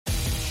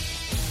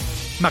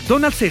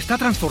McDonald's se está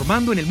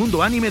transformando en el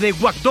mundo anime de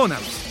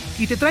WackDonald's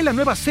y te trae la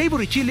nueva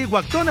Savory Chili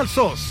WackDonald's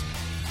Sauce.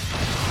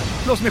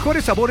 Los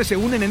mejores sabores se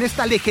unen en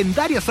esta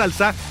legendaria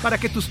salsa para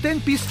que tus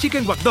 10-piece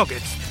chicken wack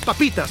doggets,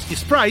 papitas y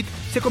Sprite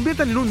se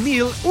conviertan en un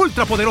meal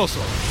ultra poderoso.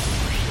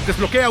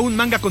 Desbloquea un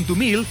manga con tu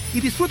meal y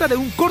disfruta de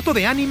un corto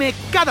de anime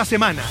cada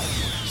semana.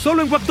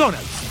 Solo en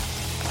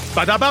McDonald's.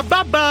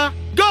 ¡Badabababa!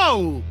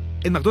 ¡Go!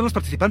 En McDonald's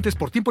participantes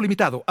por tiempo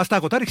limitado hasta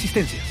agotar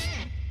existencias.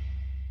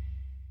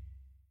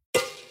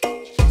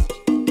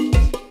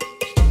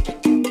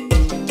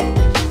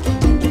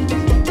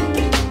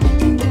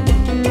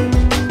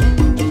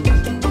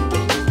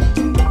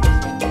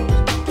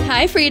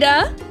 Hi,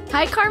 Frida.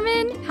 Hi,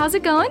 Carmen. How's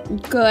it going?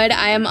 Good.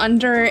 I am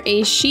under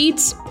a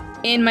sheet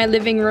in my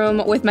living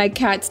room with my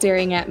cat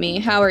staring at me.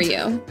 How are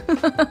you?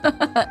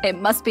 It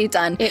must be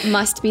done. It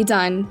must be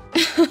done.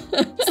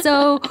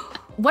 So,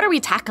 what are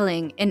we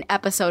tackling in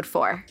episode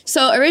 4?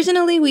 So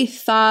originally we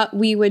thought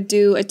we would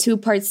do a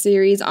 2-part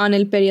series on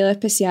El Periodo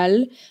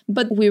Especial,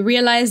 but we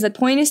realized the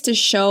point is to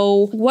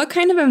show what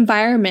kind of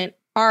environment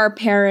our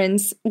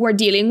parents were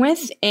dealing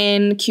with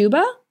in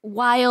Cuba.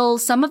 While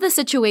some of the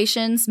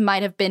situations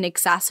might have been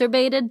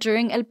exacerbated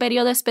during El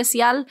Periodo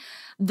Especial,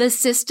 the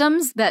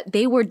systems that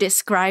they were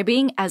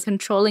describing as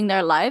controlling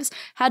their lives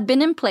had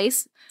been in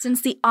place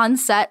since the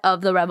onset of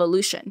the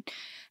revolution.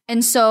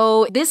 And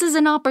so this is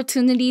an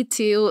opportunity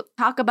to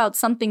talk about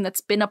something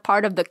that's been a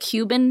part of the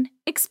Cuban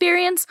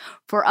experience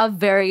for a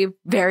very,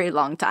 very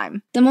long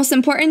time. The most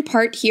important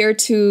part here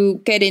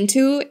to get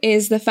into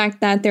is the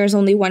fact that there's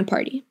only one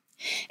party.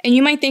 And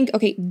you might think,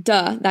 okay,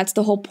 duh, that's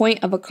the whole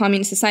point of a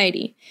communist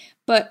society.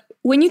 But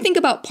when you think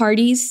about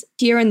parties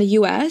here in the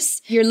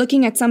US, you're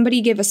looking at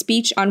somebody give a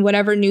speech on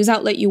whatever news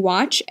outlet you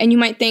watch, and you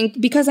might think,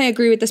 because I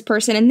agree with this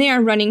person and they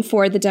are running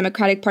for the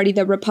Democratic Party,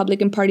 the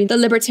Republican Party, the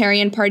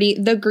Libertarian Party,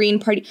 the Green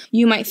Party,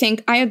 you might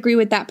think, I agree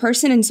with that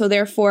person, and so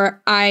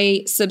therefore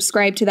I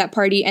subscribe to that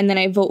party and then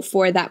I vote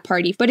for that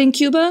party. But in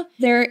Cuba,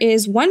 there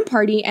is one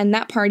party, and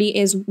that party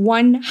is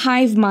one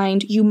hive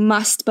mind you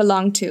must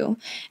belong to.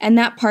 And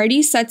that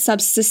party sets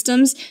up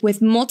systems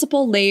with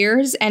multiple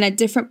layers and at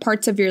different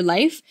parts of your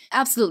life.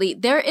 Absolutely.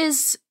 There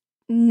is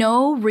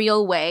no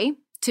real way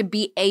to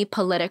be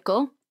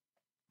apolitical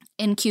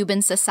in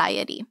Cuban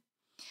society.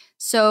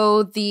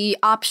 So the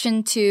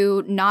option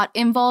to not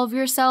involve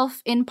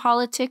yourself in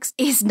politics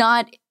is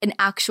not an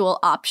actual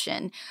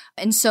option.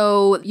 And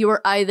so you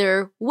are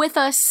either with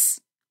us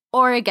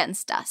or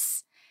against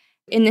us.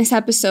 In this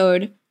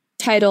episode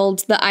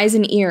titled The Eyes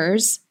and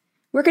Ears,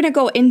 we're going to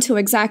go into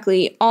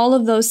exactly all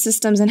of those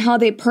systems and how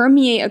they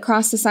permeate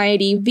across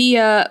society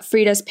via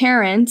Frida's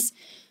parents,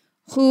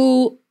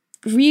 who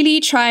really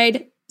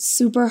tried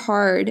super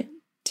hard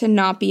to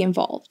not be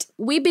involved.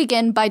 We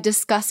begin by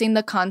discussing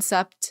the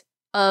concept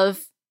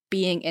of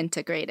being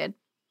integrated.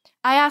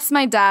 I asked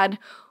my dad,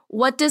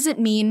 what does it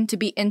mean to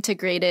be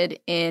integrated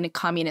in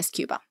communist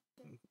Cuba?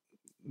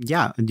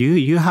 Yeah,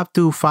 you have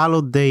to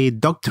follow the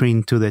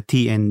doctrine to the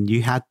T, and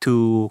you had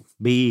to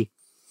be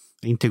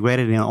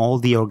integrated in all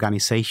the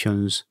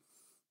organizations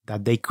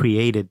that they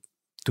created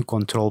to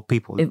control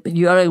people. If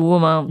you are a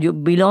woman, you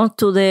belong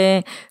to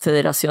the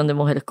Federación de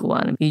Mujeres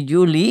Cubanas. If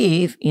you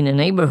live in a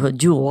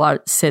neighborhood, you are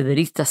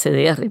CDRista,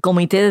 CDR,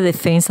 Comité de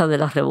Defensa de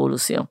la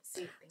Revolución.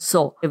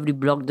 So every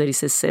block there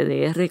is a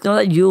CDR. It's not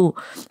that you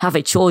have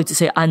a choice to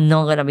say, I'm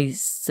not going to be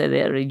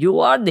CDR. You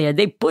are there.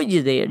 They put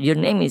you there. Your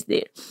name is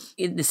there.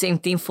 It's the same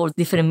thing for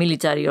different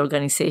military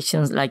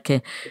organizations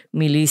like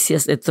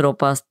Milicias de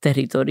Tropas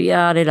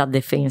Territoriales, la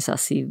Defensa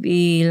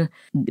Civil,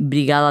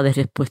 Brigada de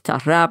Respuesta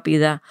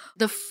Rápida.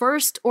 The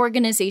first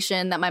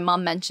organization that my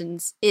mom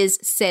mentions is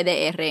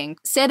CDR.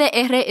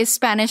 CDR is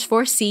Spanish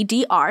for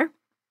CDR,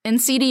 and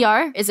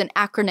CDR is an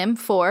acronym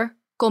for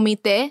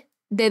Comité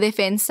de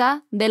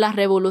Defensa de la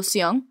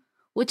Revolución,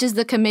 which is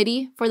the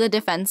Committee for the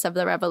Defense of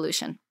the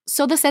Revolution.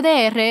 So the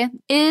CDR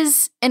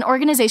is an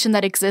organization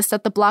that exists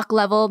at the block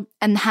level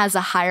and has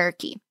a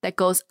hierarchy that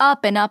goes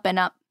up and up and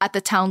up at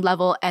the town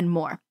level and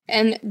more.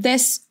 And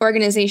this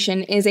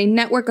organization is a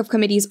network of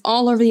committees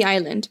all over the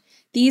island.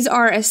 These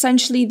are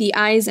essentially the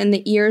eyes and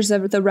the ears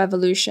of the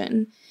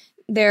revolution.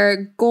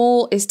 Their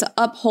goal is to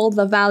uphold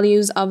the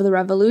values of the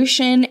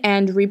revolution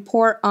and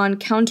report on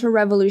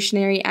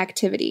counter-revolutionary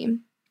activity.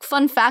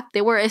 Fun fact,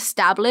 they were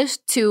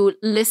established to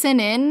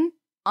listen in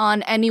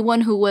on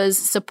anyone who was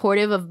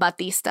supportive of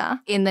Batista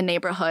in the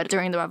neighborhood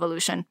during the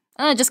revolution.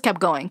 And it just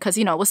kept going because,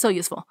 it was so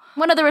useful.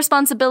 One of the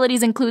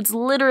responsibilities includes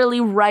literally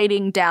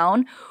writing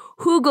down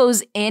who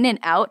goes in and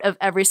out of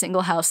every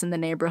single house in the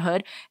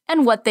neighborhood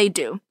and what they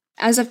do.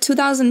 As of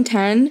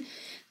 2010,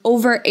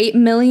 over 8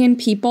 million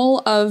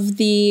people of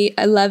the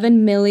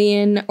 11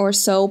 million or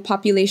so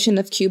population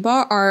of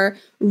Cuba are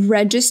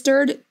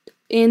registered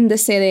in the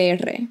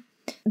CDR.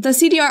 The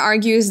CDR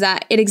argues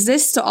that it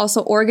exists to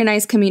also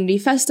organize community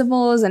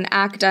festivals and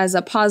act as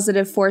a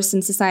positive force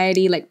in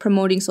society, like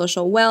promoting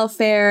social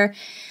welfare.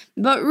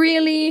 But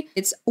really,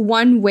 it's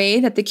one way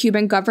that the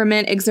Cuban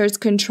government exerts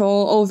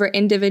control over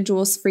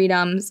individuals'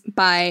 freedoms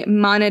by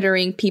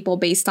monitoring people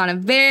based on a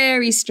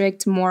very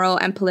strict moral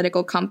and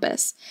political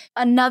compass.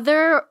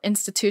 Another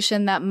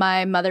institution that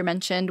my mother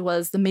mentioned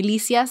was the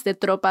Milicias de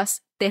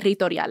Tropas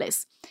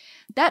Territoriales.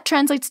 That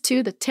translates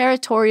to the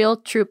Territorial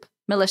Troop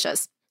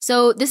Militias.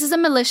 So this is a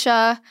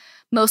militia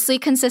mostly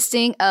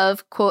consisting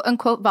of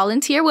quote-unquote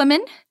volunteer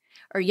women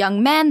or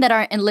young men that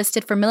aren't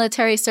enlisted for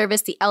military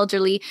service, the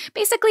elderly,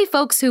 basically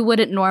folks who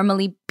wouldn't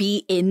normally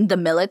be in the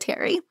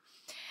military.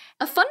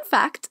 A fun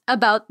fact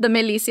about the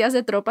Milicias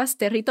de Tropas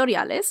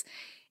Territoriales,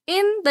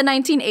 in the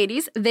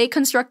 1980s, they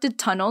constructed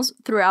tunnels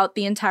throughout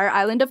the entire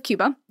island of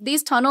Cuba.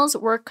 These tunnels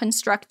were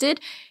constructed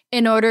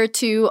in order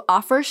to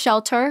offer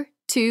shelter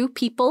to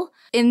people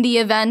in the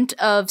event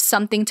of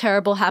something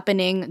terrible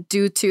happening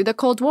due to the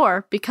Cold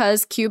War,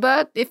 because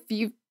Cuba, if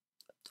you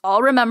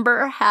all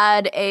remember,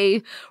 had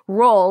a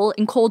role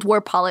in Cold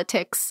War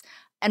politics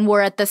and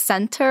were at the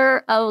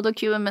center of the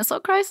Cuban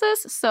Missile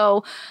Crisis.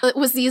 So it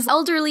was these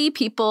elderly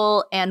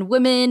people and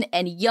women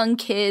and young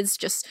kids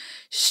just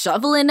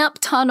shoveling up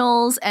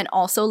tunnels and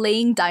also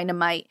laying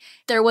dynamite.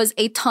 There was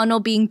a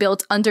tunnel being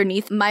built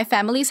underneath my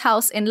family's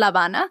house in La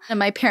Habana, and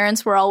my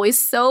parents were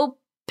always so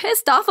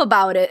pissed off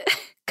about it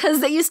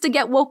because they used to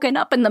get woken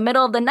up in the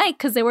middle of the night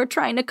because they were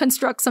trying to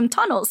construct some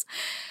tunnels.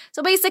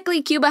 So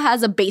basically, Cuba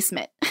has a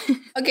basement.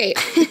 Okay,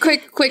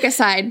 quick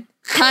aside.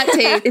 Hot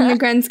take in the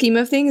grand scheme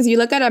of things, you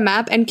look at a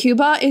map and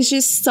Cuba is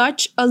just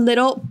such a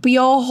little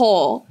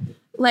piojo.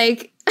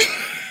 Like,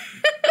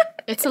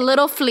 it's a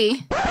little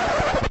flea.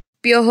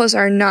 Piojos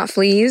are not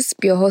fleas,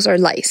 piojos are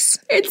lice.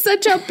 It's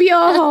such a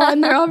piojo,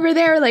 and they're over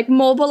there like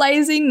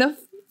mobilizing the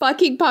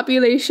fucking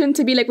population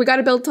to be like, we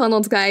gotta build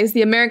tunnels, guys.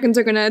 The Americans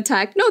are gonna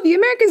attack. No, the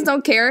Americans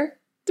don't care.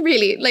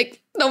 Really,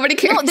 like, nobody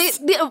cares.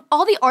 No,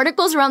 all the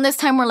articles around this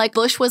time were like,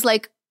 Bush was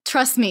like,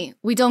 trust me,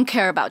 we don't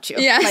care about you.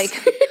 Yes.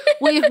 Like,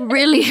 we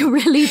really,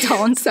 really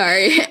don't.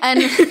 Sorry. And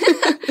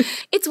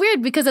it's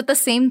weird because at the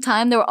same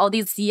time, there were all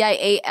these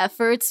CIA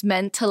efforts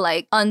meant to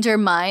like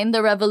undermine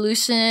the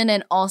revolution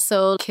and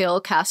also kill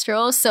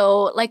Castro.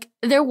 So like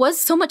there was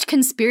so much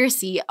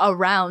conspiracy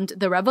around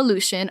the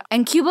revolution.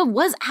 And Cuba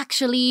was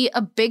actually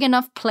a big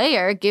enough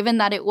player given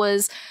that it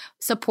was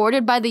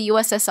supported by the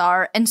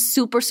USSR and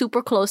super,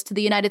 super close to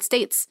the United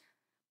States.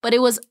 But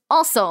it was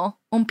also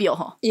un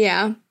piojo.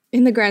 Yeah.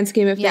 In the grand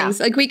scheme of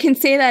things. Like, we can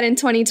say that in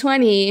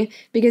 2020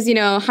 because, you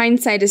know,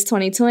 hindsight is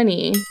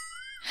 2020.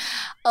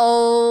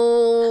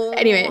 Oh.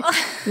 Anyway,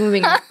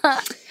 moving on.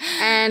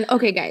 And,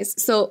 okay, guys.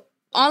 So,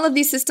 all of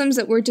these systems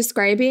that we're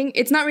describing,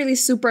 it's not really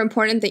super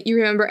important that you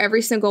remember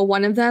every single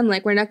one of them.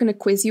 Like, we're not going to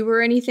quiz you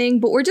or anything,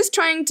 but we're just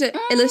trying to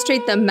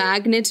illustrate the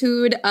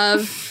magnitude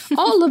of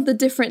all of the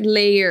different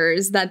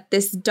layers that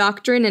this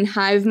doctrine and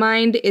hive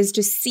mind is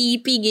just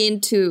seeping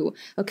into.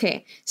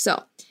 Okay,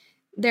 so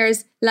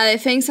there's La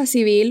Defensa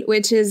Civil,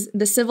 which is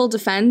the civil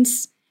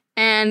defense,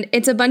 and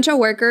it's a bunch of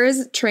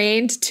workers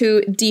trained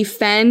to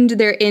defend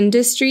their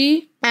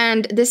industry.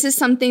 And this is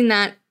something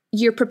that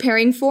you're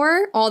preparing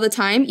for all the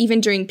time,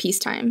 even during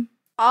peacetime.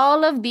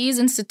 All of these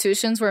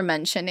institutions we're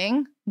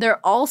mentioning, they're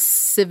all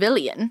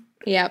civilian.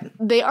 Yep.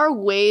 They are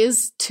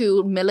ways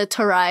to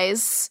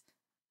militarize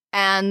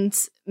and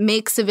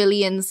make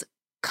civilians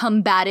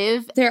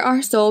combative. There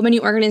are so many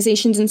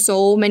organizations and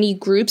so many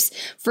groups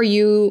for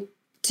you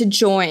to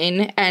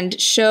join and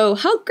show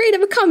how great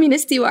of a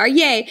communist you are.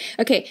 Yay!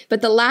 Okay,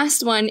 but the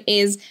last one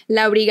is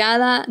La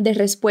Brigada de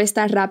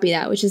Respuesta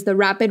Rápida, which is the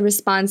Rapid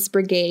Response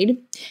Brigade.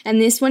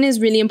 And this one is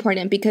really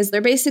important because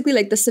they're basically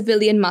like the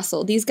civilian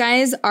muscle. These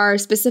guys are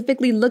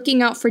specifically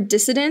looking out for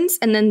dissidents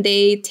and then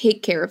they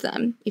take care of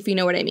them, if you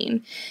know what I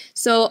mean.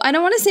 So I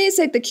don't want to say it's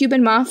like the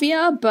Cuban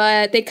mafia,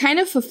 but they kind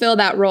of fulfill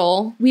that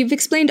role. We've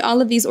explained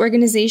all of these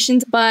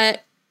organizations,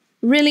 but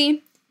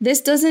really, this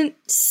doesn't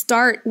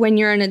start when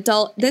you're an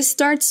adult. This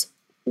starts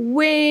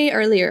way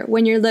earlier,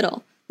 when you're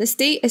little. The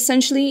state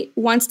essentially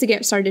wants to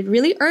get started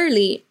really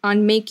early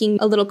on making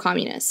a little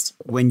communist.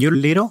 When you're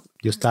little,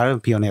 you start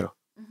at Pionero.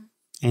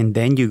 Mm-hmm. And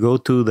then you go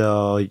to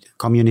the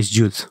communist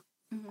youth.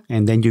 Mm-hmm.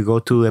 And then you go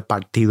to the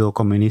Partido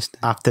Comunista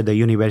after the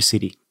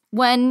university.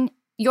 When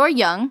you're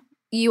young,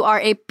 you are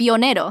a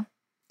pionero.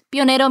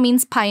 Pionero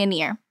means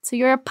pioneer. So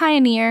you're a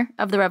pioneer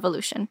of the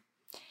revolution.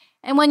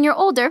 And when you're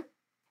older,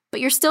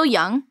 but you're still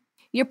young,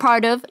 you're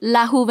part of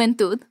La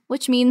Juventud,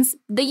 which means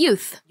the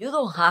youth. You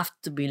don't have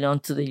to belong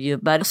to the youth,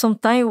 but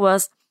sometimes it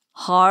was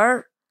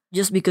hard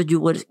just because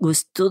you were a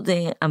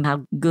student and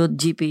have good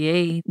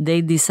GPA. They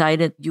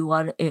decided you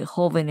are a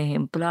joven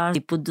ejemplar.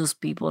 They put those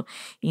people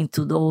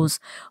into those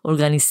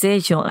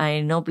organizations. I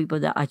know people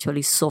that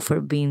actually suffer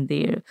being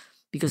there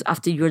because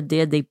after you're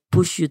there, they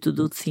push you to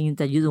do things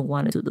that you don't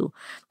want to do.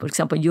 For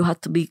example, you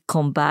have to be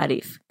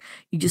combative.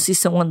 If you see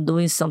someone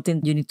doing something,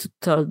 you need to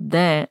tell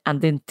them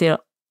and then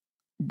tell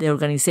the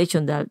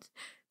organization that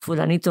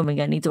Fulanito,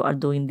 Menganito are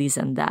doing this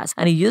and that.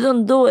 And if you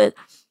don't do it,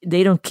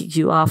 they don't kick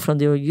you out from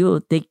their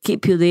youth. They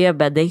keep you there,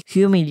 but they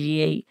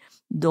humiliate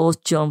those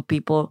young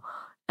people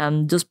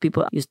And those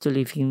people used to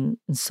live in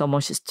so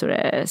much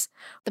stress.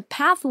 The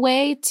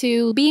pathway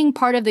to being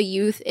part of the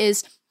youth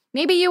is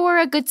maybe you were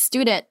a good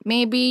student,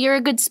 maybe you're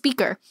a good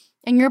speaker,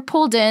 and you're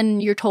pulled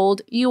in, you're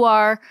told you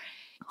are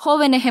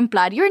joven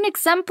ejemplar, you're an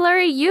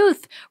exemplary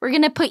youth. We're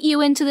going to put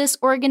you into this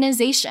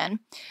organization.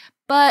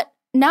 But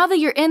now that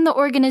you're in the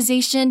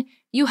organization,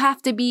 you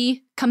have to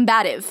be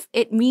combative.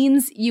 It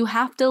means you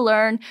have to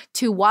learn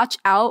to watch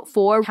out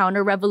for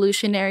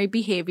counter-revolutionary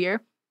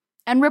behavior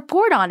and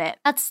report on it.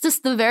 That's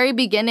just the very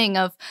beginning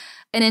of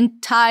an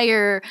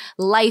entire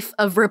life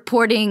of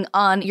reporting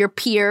on your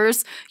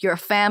peers, your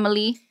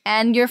family,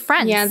 and your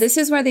friends. Yeah, this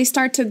is where they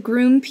start to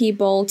groom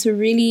people to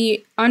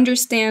really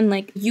understand,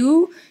 like,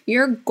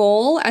 your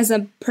goal as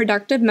a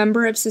productive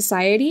member of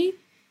society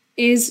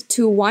is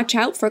to watch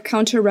out for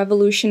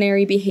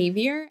counter-revolutionary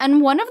behavior.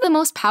 And one of the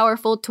most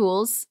powerful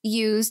tools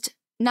used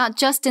not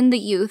just in the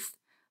youth,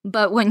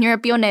 but when you're a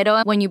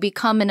pionero, when you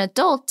become an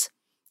adult,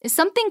 is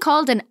something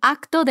called an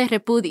acto de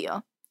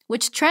repudio,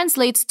 which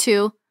translates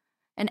to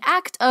an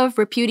act of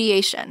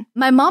repudiation.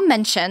 My mom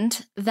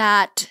mentioned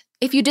that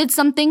if you did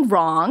something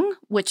wrong,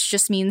 which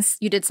just means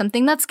you did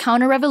something that's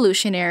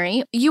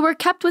counter-revolutionary, you were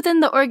kept within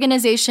the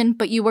organization,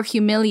 but you were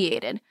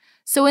humiliated.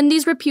 So in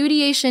these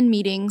repudiation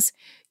meetings,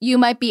 you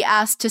might be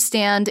asked to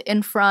stand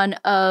in front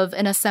of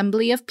an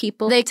assembly of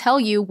people. They tell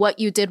you what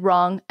you did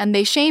wrong and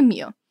they shame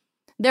you.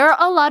 There are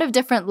a lot of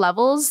different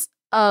levels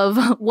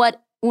of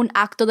what un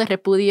acto de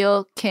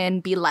repudio can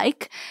be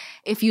like.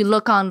 If you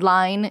look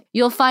online,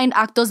 you'll find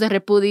actos de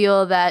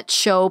repudio that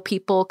show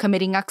people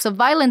committing acts of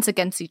violence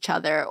against each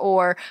other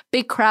or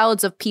big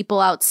crowds of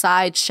people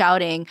outside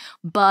shouting.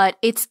 But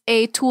it's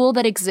a tool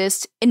that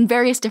exists in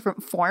various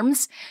different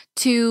forms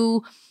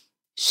to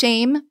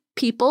shame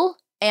people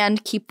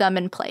and keep them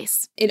in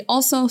place. It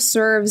also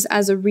serves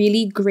as a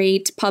really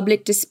great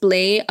public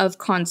display of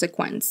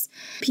consequence.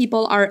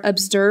 People are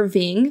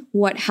observing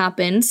what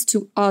happens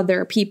to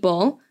other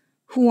people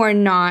who are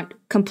not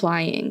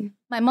complying.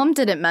 My mom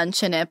didn't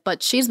mention it,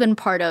 but she's been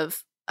part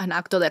of an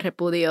acto de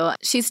repudio.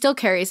 She still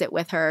carries it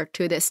with her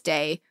to this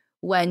day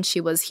when she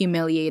was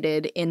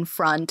humiliated in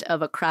front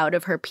of a crowd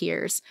of her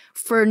peers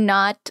for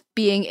not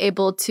being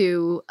able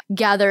to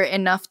gather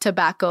enough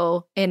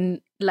tobacco in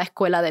la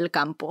escuela del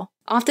campo.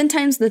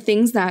 Oftentimes, the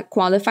things that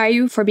qualify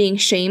you for being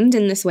shamed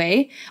in this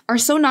way are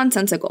so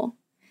nonsensical.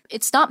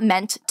 It's not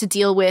meant to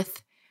deal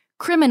with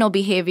criminal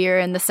behavior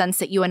in the sense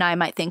that you and I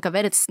might think of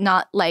it. It's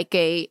not like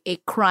a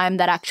crime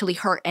that actually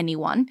hurt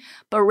anyone,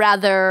 but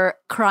rather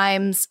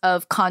crimes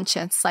of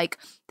conscience, like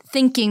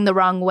thinking the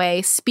wrong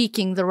way,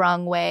 speaking the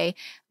wrong way,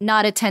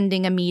 not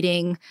attending a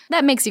meeting.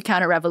 That makes you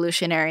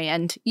counter-revolutionary,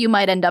 and you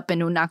might end up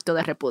in un acto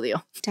de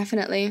repudio.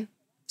 Definitely.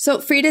 So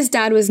Frida's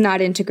dad was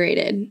not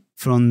integrated.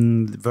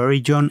 From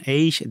very young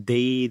age,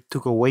 they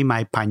took away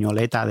my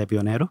pañoleta de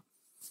pionero,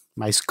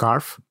 my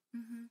scarf,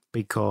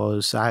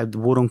 because I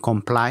wouldn't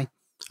comply.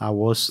 I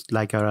was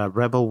like a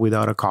rebel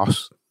without a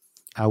cause.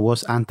 I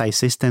was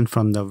anti-system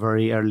from the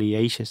very early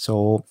age.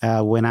 So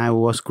when I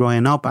was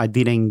growing up, I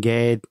didn't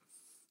get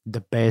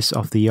the best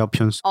of the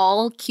options.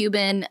 All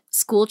Cuban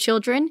school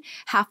children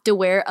have to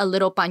wear a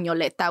little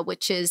pañoleta,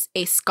 which is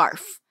a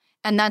scarf.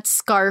 And that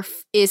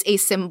scarf is a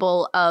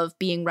symbol of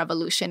being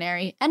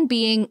revolutionary and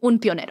being un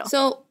pionero.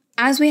 So,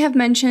 as we have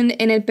mentioned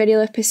in El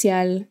Periodo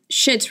Especial,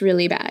 shit's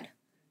really bad.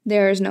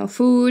 There's no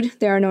food,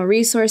 there are no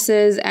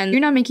resources, and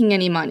you're not making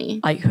any money.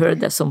 I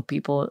heard that some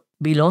people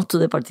belong to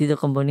the Partido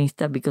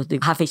Comunista because they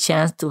have a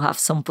chance to have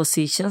some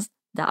positions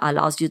that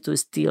allows you to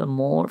steal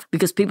more,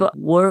 because people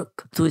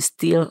work to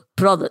steal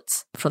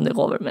products from the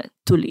government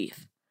to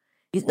live.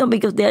 It's not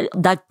because they're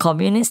that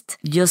communist,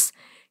 just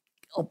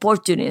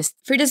opportunist.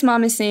 Frida's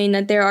mom is saying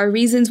that there are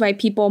reasons why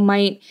people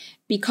might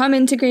become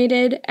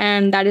integrated,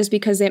 and that is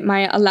because it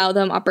might allow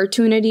them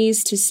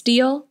opportunities to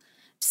steal.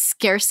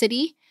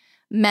 Scarcity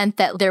meant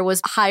that there was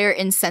higher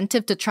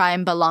incentive to try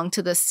and belong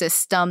to the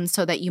system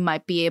so that you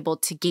might be able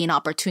to gain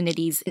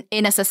opportunities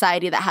in a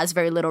society that has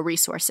very little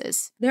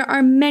resources. There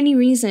are many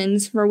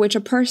reasons for which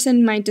a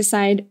person might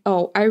decide,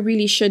 oh, I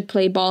really should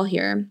play ball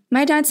here.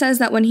 My dad says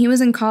that when he was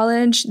in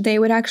college, they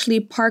would actually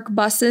park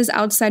buses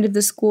outside of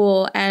the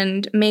school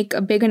and make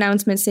a big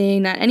announcement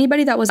saying that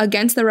anybody that was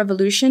against the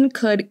revolution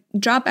could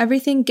drop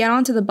everything, get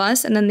onto the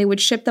bus, and then they would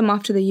ship them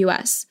off to the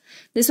US.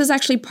 This was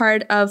actually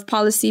part of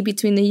policy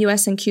between the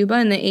US and Cuba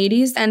in the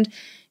 80s, and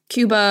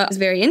Cuba is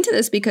very into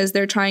this because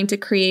they're trying to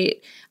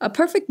create a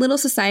perfect little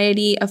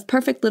society of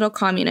perfect little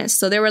communists.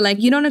 So they were like,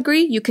 you don't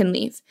agree? You can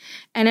leave.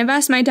 And I've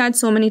asked my dad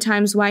so many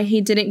times why he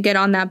didn't get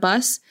on that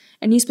bus,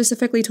 and he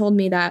specifically told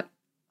me that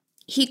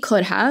he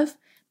could have,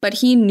 but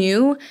he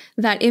knew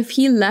that if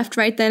he left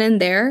right then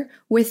and there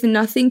with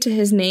nothing to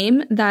his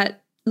name,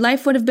 that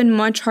life would have been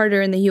much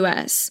harder in the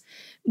US.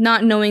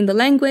 Not knowing the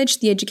language,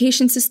 the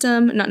education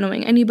system, not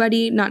knowing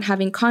anybody, not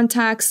having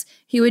contacts.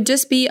 He would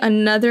just be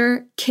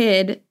another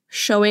kid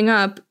showing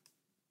up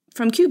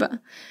from Cuba.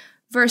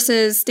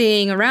 Versus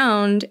staying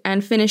around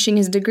and finishing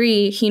his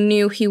degree, he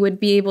knew he would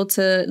be able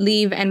to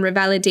leave and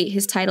revalidate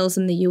his titles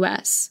in the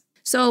US.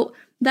 So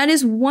That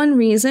is one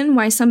reason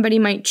why somebody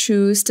might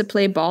choose to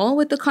play ball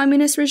with the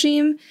communist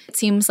regime. It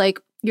seems like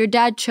your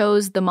dad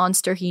chose the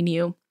monster he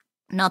knew,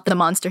 not the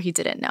monster he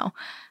didn't know.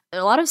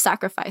 A lot of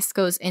sacrifice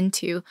goes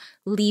into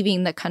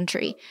leaving the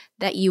country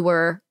that you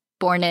were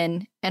born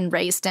in and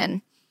raised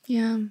in.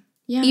 Yeah.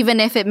 Even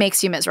if it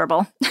makes you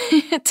miserable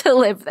to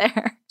live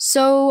there.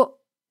 So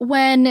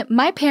when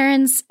my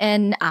parents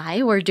and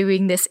I were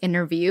doing this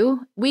interview,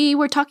 we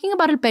were talking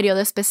about El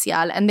Periodo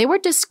Especial, and they were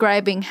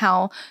describing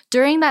how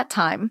during that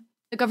time,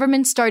 the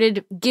government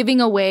started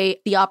giving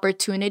away the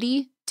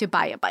opportunity to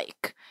buy a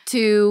bike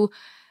to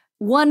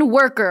one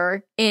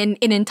worker in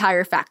an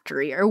entire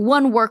factory or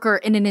one worker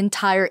in an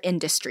entire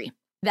industry.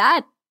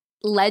 That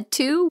led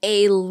to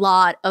a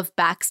lot of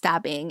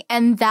backstabbing.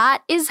 And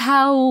that is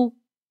how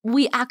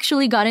we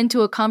actually got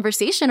into a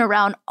conversation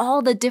around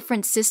all the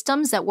different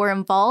systems that were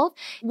involved,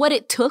 what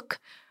it took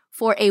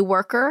for a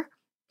worker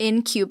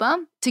in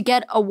Cuba to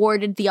get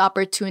awarded the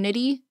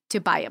opportunity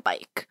to buy a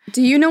bike.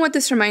 Do you know what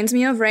this reminds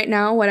me of right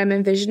now, what I'm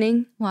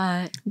envisioning?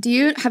 What?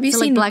 Have you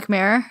seen like Black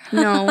Mirror?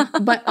 No,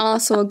 but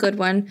also a good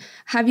one.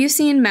 Have you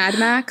seen Mad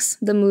Max,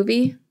 the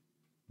movie?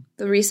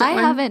 The recent one?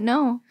 I haven't,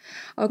 no.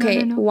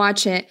 Okay, No.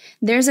 Watch it.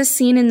 There's a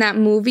scene in that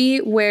movie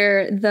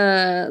where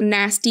the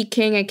nasty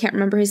king, I can't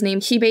remember his name,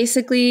 he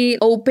basically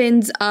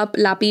opens up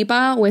La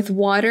Pipa with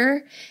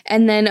water,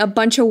 and then a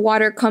bunch of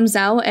water comes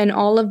out, and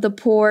all of the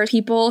poor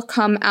people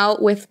come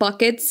out with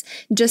buckets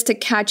just to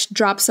catch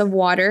drops of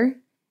water.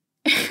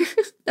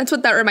 That's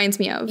what that reminds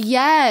me of.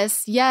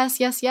 Yes.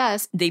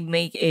 They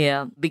make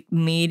a big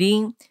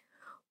meeting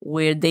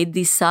where they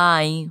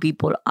design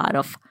people out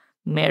of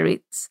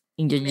merits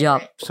in your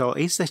job. So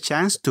it's a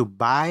chance to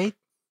buy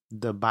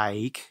the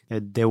bike.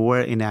 They were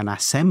in an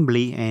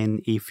assembly,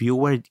 and if you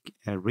were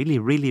a really,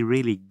 really,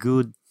 really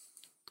good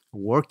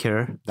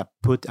worker that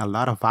put a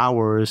lot of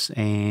hours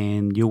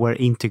and you were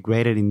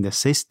integrated in the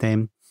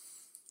system,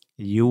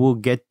 you will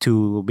get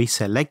to be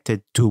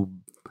selected to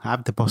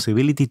have the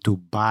possibility to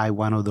buy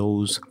one of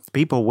those.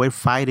 People were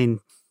fighting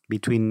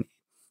between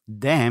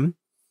them,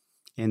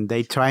 and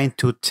they trying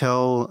to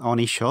tell on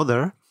each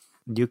other.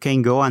 You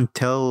can go and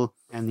tell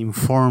and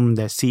inform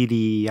the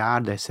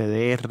CDR, the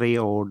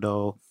CDR, or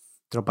the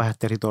Tropas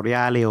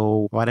Territoriales,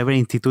 or whatever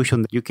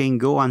institution. You can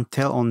go and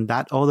tell on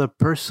that other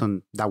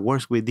person that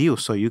works with you,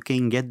 so you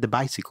can get the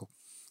bicycle.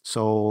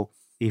 So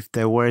if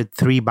there were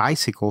 3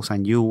 bicycles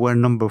and you were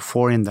number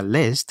 4 in the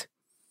list,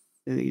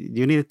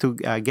 you needed to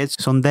get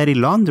some dirty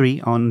laundry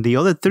on the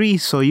other 3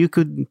 so you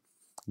could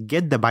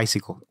get the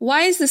bicycle.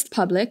 Why is this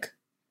public?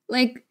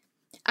 Like,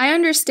 I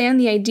understand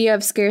the idea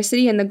of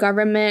scarcity and the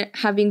government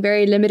having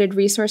very limited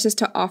resources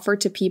to offer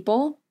to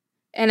people.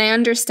 And I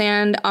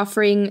understand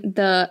offering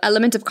the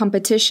element of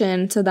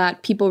competition so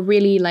that people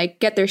really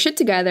get their shit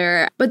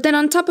together. But then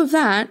on top of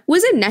that,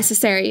 was it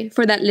necessary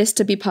for that list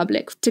to be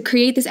public, to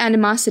create this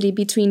animosity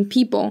between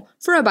people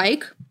for a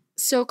bike?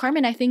 So,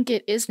 Carmen, I think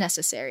it is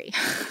necessary.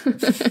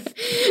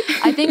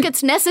 I think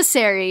it's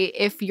necessary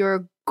if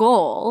your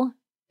goal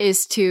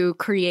is to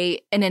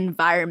create an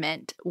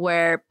environment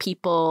where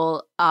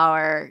people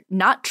are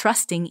not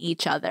trusting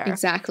each other.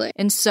 Exactly.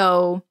 And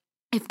so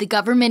if the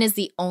government is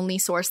the only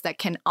source that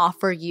can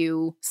offer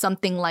you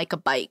something like a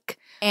bike,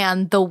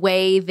 and the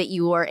way that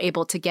you are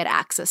able to get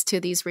access to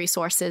these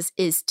resources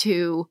is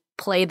to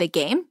play the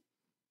game,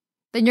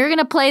 then you're going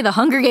to play the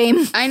Hunger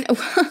Game. I know.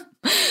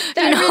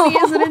 That really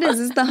is what it is.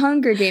 It's the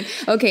Hunger Game.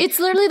 Okay. It's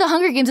literally the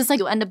Hunger Games. It's like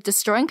you end up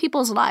destroying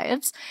people's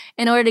lives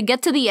in order to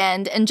get to the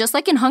end. And just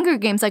like in Hunger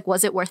Games,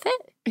 was it worth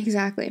it?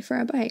 Exactly, for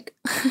a bike.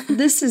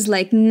 This is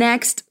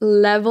next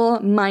level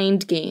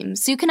mind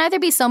games. So you can either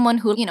be someone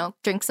who,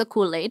 drinks the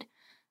Kool-Aid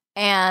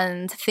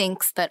and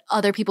thinks that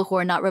other people who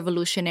are not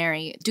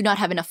revolutionary do not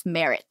have enough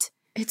merit.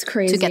 It's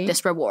crazy. To get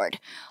this reward.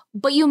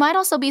 But you might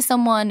also be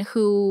someone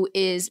who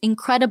is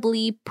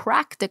incredibly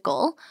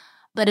practical,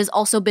 but has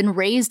also been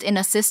raised in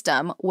a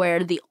system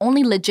where the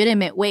only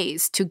legitimate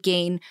ways to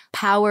gain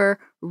power,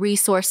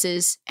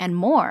 resources, and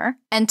more,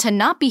 and to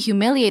not be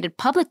humiliated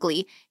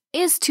publicly,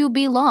 is to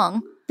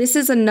belong. This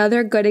is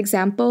another good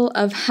example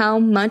of how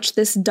much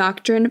this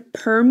doctrine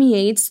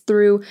permeates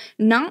through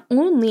not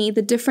only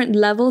the different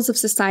levels of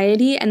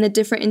society and the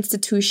different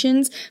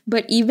institutions,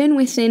 but even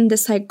within the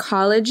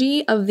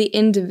psychology of the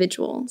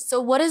individual.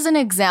 So what is an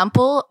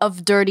example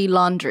of dirty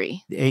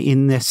laundry?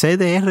 In the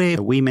CDR,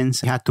 women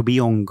had to be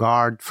on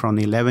guard from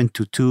 11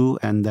 to 2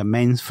 and the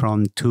men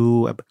from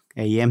 2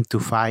 a.m.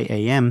 to 5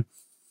 a.m.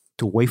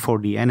 to wait for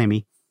the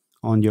enemy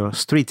on your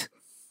street.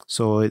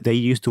 So they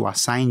used to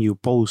assign you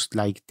posts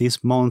like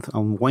this month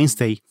on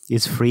Wednesday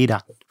is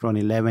Frida from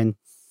 11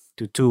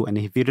 to 2. And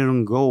if you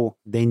didn't go,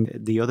 then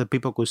the other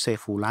people could say,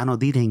 Fulano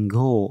didn't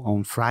go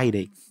on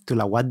Friday to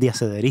La Guardia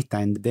Cederista.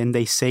 And then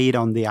they say it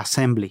on the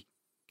assembly.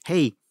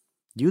 Hey,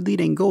 you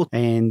didn't go.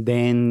 And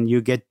then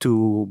you get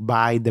to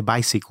buy the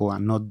bicycle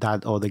and not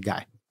that other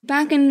guy.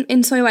 Back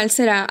in Soy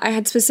Balsera, I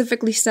had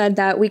specifically said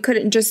that we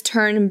couldn't just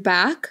turn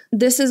back.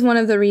 This is one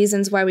of the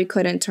reasons why we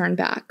couldn't turn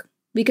back.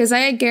 Because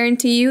I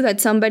guarantee you that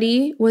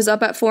somebody was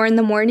up at 4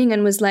 a.m.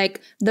 and was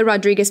like, the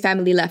Rodriguez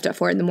family left at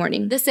 4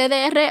 a.m. The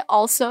CDR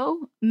also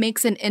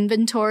makes an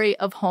inventory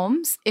of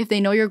homes if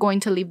they know you're going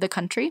to leave the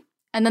country.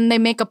 And then they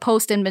make a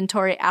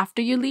post-inventory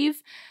after you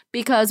leave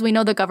because we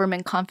know the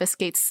government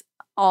confiscates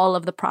all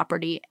of the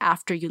property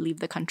after you leave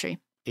the country.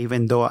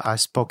 Even though I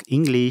spoke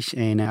English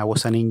and I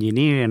was an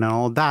engineer and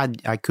all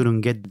that, I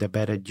couldn't get the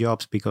better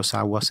jobs because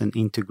I wasn't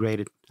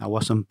integrated. I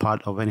wasn't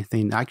part of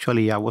anything.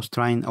 Actually, I was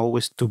trying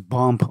always to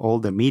bump all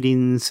the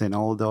meetings and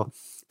all the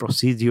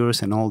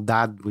procedures and all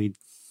that with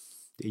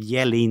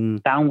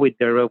yelling. Down with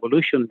the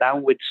revolution,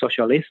 down with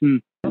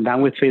socialism,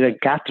 down with Fidel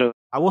Castro.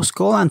 I was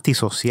called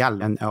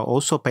antisocial and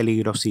also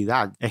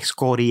peligrosidad,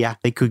 escoria.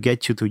 They could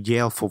get you to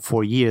jail for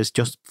 4 years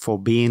just for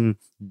being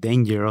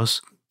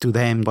dangerous to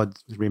them. But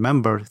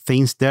remember,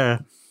 things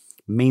there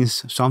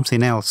means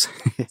something else.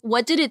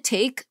 What did it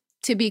take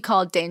to be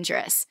called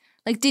dangerous?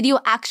 Like, did you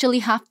actually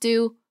have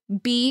to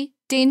be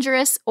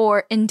dangerous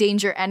or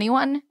endanger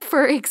anyone?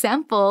 For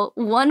example,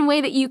 one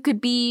way that you could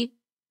be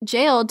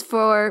jailed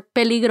for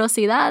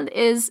peligrosidad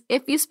is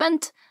if you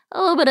spent a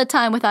little bit of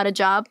time without a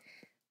job.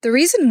 The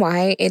reason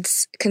why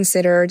it's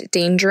considered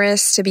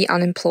dangerous to be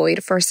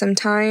unemployed for some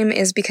time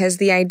is because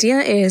the idea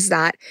is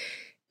that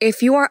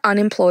if you are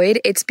unemployed,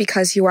 it's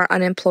because you are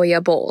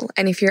unemployable.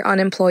 And if you're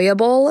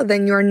unemployable,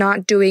 then you're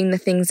not doing the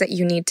things that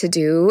you need to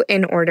do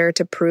in order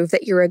to prove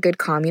that you're a good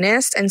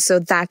communist. And so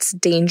that's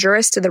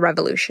dangerous to the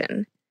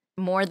revolution.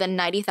 More than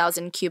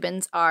 90,000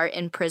 Cubans are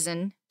in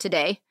prison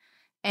today.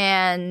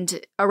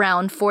 And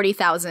around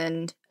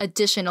 40,000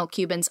 additional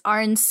Cubans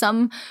are in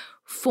some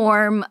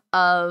form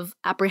of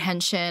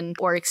apprehension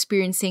or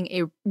experiencing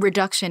a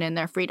reduction in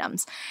their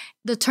freedoms.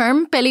 The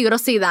term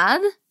peligrosidad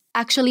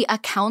actually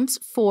accounts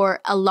for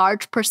a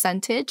large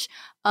percentage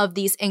of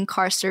these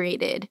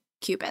incarcerated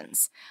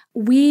Cubans.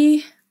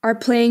 We are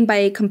playing by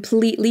a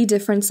completely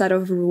different set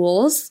of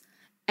rules,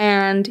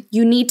 and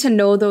you need to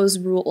know those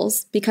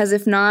rules because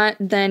if not,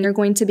 then you're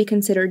going to be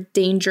considered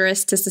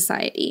dangerous to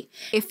society.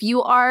 If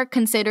you are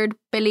considered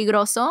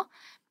peligroso,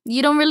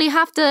 you don't really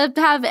have to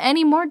have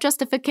any more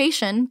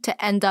justification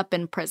to end up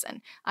in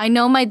prison. I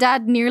know my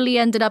dad nearly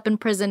ended up in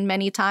prison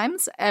many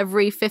times.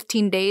 Every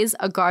 15 days,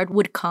 a guard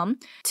would come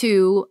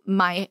to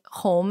my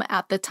home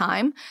at the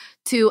time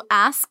to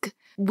ask,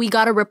 we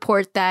got a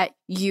report that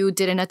you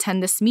didn't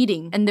attend this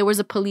meeting. And there was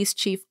a police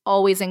chief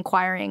always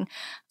inquiring.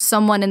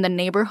 Someone in the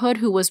neighborhood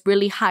who was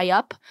really high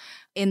up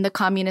in the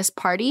Communist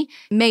Party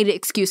made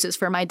excuses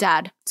for my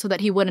dad so that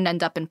he wouldn't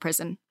end up in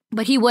prison.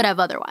 But he would have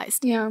otherwise.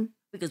 Yeah.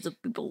 Because the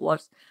people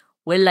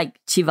were like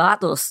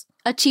chivatos.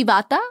 A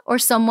chivata, or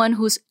someone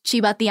who's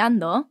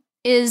chivateando,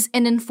 is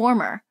an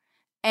informer.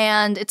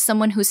 And it's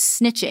someone who's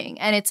snitching.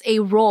 And it's a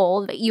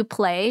role that you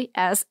play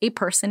as a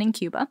person in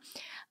Cuba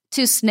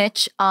to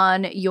snitch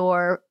on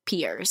your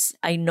peers.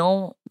 I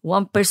know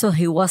one person,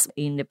 he was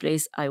in the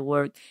place I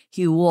work.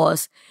 He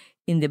was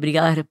in the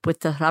Brigada de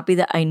Respuesta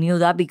Rápida. I knew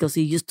that because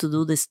he used to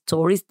do the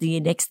stories the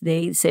next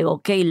day. Say,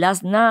 okay,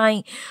 last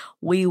night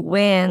we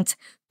went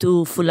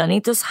to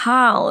Fulanito's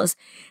house.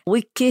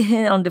 We kicked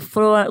him on the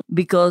floor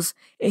because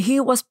he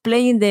was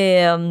playing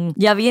the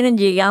Ya Vienen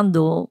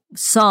Llegando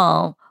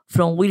song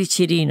from Willy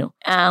Chirino.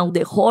 And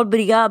the whole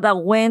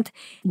brigada went,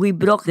 we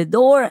broke the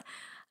door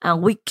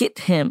and we kicked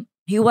him.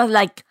 He was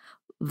like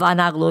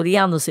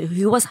vanagloriándose.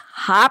 He was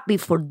happy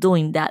for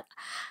doing that.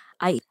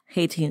 I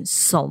hate him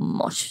so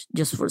much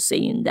just for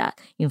saying that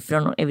in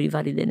front of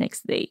everybody the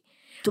next day.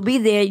 To be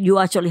there, you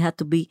actually have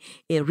to be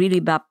a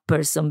really bad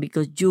person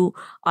because you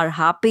are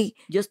happy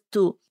just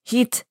to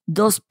hit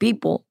those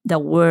people that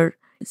were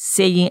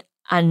saying,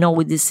 I know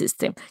with this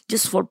system,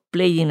 just for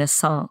playing a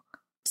song.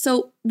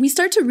 So we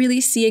start to really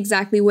see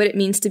exactly what it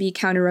means to be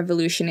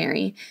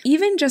counter-revolutionary.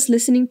 Even just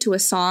listening to a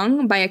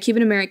song by a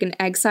Cuban-American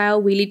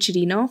exile, Willy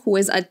Chirino, who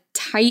is a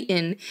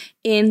titan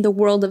in the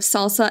world of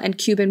salsa and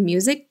Cuban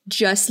music,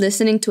 just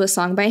listening to a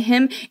song by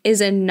him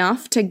is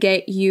enough to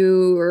get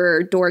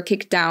your door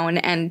kicked down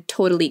and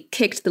totally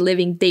kicked the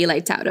living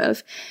daylights out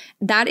of.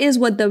 That is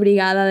what the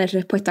Brigada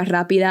de Respuesta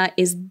Rápida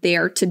is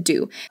there to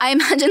do. I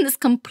imagine this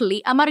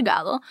complete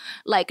amargado,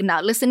 like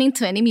not listening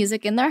to any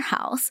music in their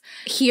house,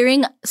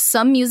 hearing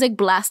some music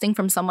blasting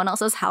from someone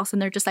else's house,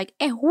 and they're just like,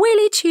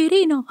 Willy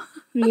Chirino.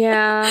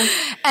 Yeah.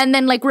 And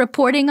then like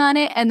reporting on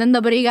it, and then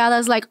the Brigada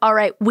is like, all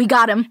right, we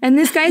got him. And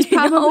this guy's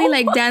probably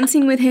like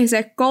dancing with his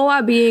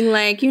escoba, being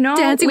like,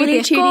 dancing Willy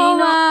with his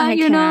escoba,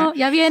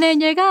 ya vienen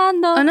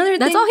llegando. Another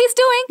That's thing, all he's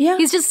doing. Yeah.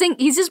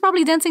 He's just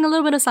probably dancing a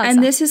little bit of salsa.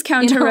 And this is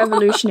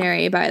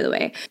counter-revolutionary, by the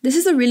way. This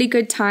is a really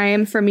good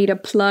time for me to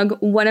plug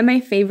one of my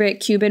favorite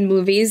Cuban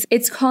movies.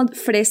 It's called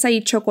Fresa y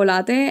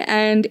Chocolate,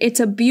 and it's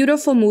a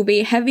beautiful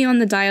movie, heavy on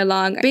the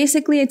dialogue.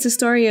 Basically, it's a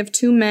story of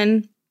two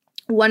men.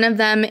 One of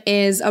them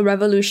is a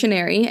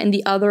revolutionary, and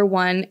the other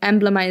one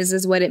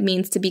emblemizes what it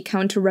means to be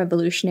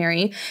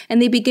counter-revolutionary.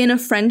 And they begin a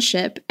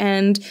friendship,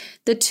 and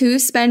the two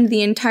spend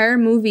the entire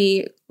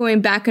movie going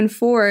back and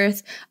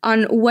forth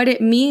on what it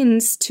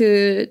means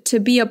to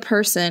be a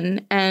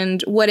person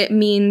and what it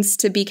means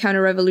to be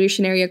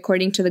counter-revolutionary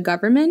according to the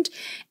government.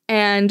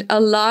 And a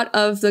lot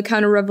of the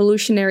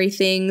counter-revolutionary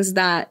things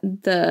that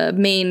the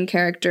main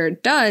character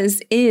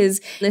does is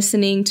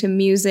listening to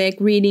music,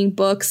 reading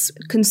books,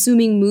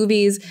 consuming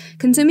movies,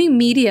 consuming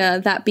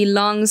media that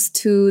belongs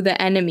to the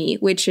enemy,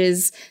 which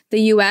is the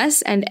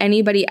US and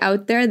anybody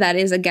out there that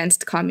is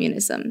against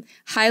communism.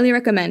 Highly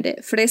recommend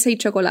it. Fresa y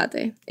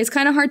Chocolate. It's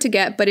kind of hard to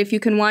get, but if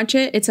you can watch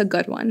it, it's a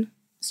good one.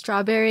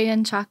 Strawberry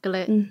and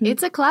Chocolate.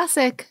 It's a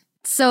classic.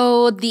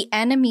 So the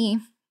enemy,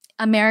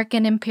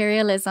 American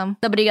imperialism.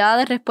 The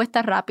Brigada de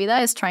Respuesta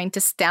Rápida is trying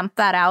to stamp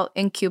that out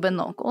in Cuban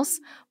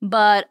locals.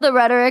 But the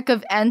rhetoric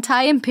of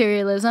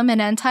anti-imperialism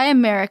and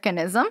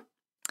anti-Americanism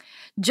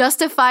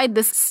justified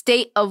this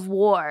state of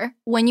war.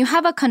 When you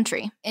have a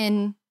country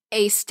in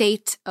a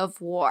state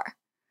of war,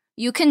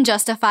 you can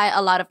justify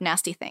a lot of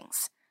nasty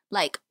things,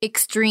 like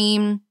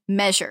extreme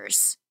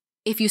measures,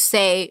 if you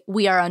say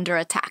we are under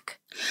attack.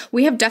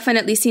 We have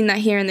definitely seen that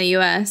here in the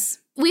US.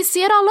 We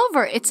see it all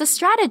over. It's a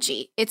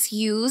strategy. It's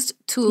used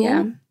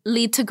to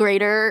lead to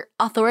greater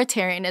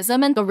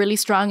authoritarianism and a really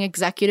strong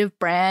executive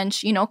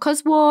branch,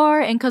 because war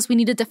and because we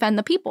need to defend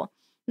the people.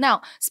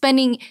 Now,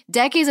 spending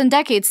decades and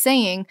decades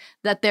saying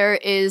that there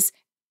is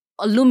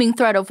a looming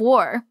threat of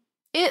war,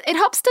 it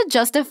helps to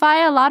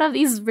justify a lot of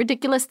these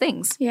ridiculous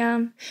things.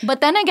 Yeah.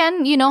 But then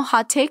again,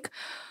 hot take,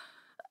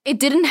 it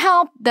didn't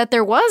help that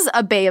there was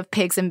a Bay of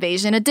Pigs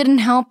invasion. It didn't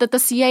help that the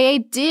CIA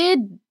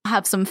did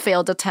have some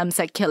failed attempts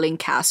at killing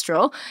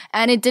Castro.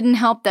 And it didn't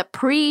help that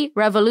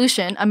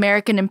pre-revolution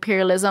American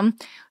imperialism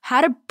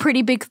had a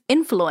pretty big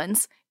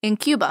influence in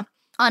Cuba.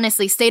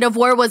 Honestly, state of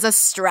war was a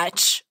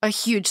stretch, a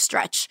huge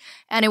stretch.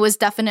 And it was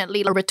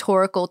definitely a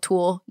rhetorical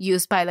tool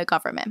used by the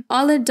government.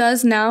 All it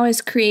does now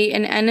is create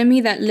an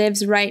enemy that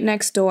lives right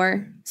next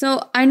door.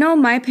 So I know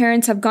my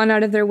parents have gone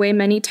out of their way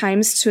many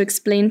times to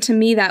explain to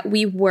me that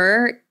we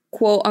were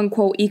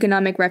quote-unquote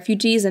economic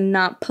refugees and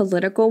not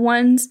political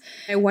ones.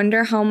 I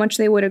wonder how much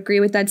they would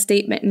agree with that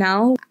statement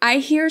now. I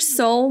hear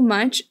so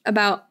much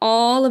about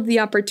all of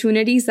the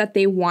opportunities that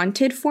they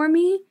wanted for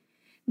me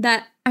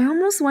that I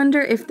almost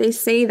wonder if they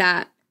say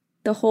that,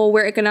 the whole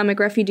we're economic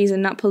refugees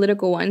and not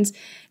political ones,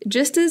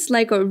 just as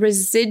like a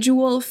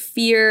residual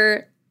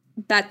fear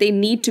that they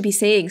need to be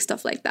saying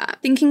stuff like that.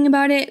 Thinking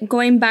about it,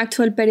 going back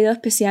to El Periodo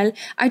Especial,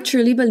 I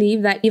truly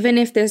believe that even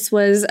if this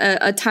was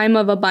a time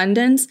of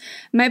abundance,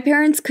 my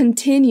parents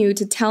continue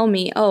to tell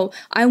me, oh,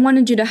 I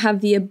wanted you to have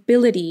the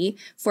ability,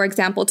 for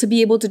example, to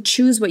be able to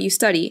choose what you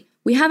study.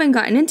 We haven't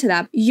gotten into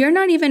that. You're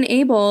not even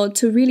able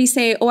to really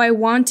say, oh, I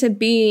want to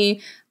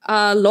be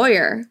a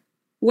lawyer.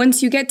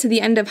 Once you get to the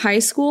end of high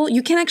school,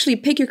 you can't actually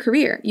pick your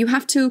career. You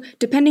have to,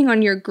 depending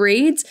on your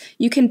grades,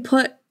 you can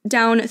put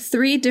down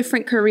 3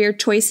 different career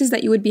choices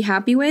that you would be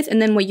happy with,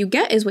 and then what you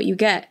get is what you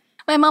get.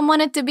 My mom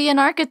wanted to be an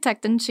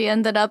architect, and she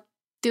ended up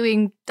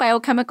doing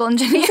biochemical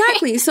engineering.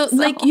 Exactly. So,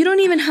 you don't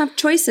even have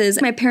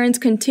choices. My parents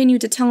continue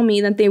to tell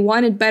me that they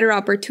wanted better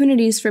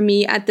opportunities for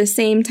me at the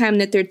same time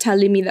that they're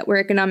telling me that we're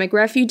economic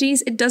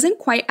refugees. It doesn't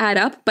quite add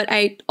up, but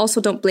I also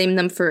don't blame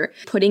them for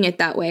putting it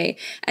that way.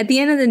 At the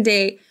end of the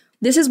day,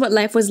 this is what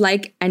life was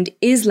like and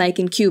is like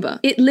in Cuba.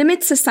 It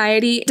limits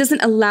society. It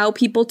doesn't allow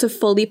people to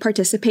fully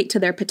participate to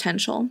their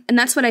potential. And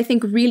that's what I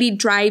think really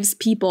drives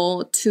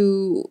people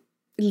to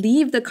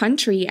leave the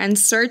country and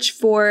search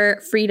for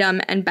freedom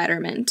and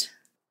betterment.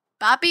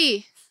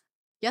 Papi,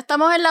 ya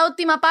estamos en la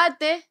última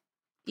parte.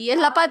 Y es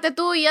la parte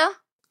tuya.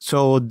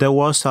 So there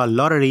was a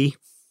lottery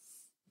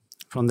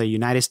from the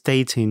United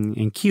States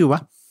in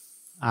Cuba.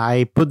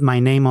 I put my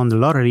name on the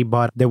lottery,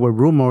 but there were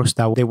rumors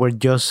that they were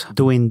just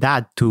doing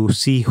that to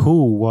see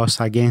who was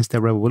against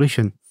the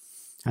revolution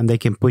and they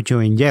can put you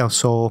in jail.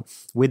 So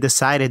we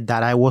decided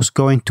that I was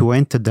going to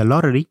enter the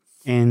lottery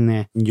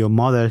and your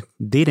mother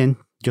didn't,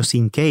 just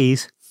in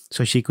case,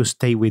 so she could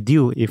stay with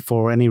you if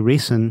for any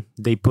reason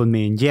they put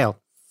me in jail.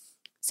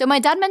 So my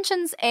dad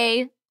mentions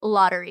a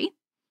lottery,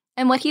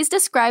 and what he's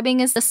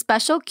describing is the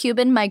special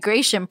Cuban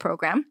migration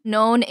program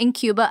known in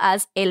Cuba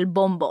as El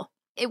Bombo.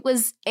 It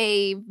was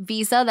a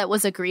visa that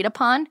was agreed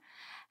upon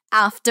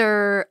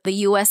after the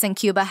US and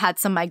Cuba had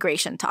some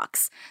migration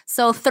talks.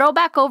 So throw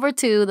back over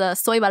to the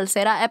Soy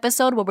Balsera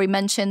episode where we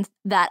mentioned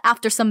that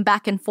after some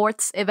back and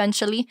forths,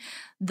 eventually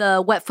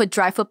the wet foot,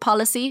 dry foot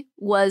policy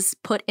was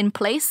put in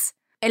place.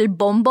 El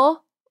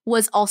Bombo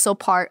was also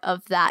part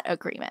of that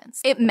agreement.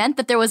 It meant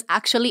that there was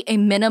actually a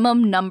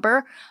minimum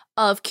number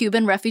of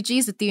Cuban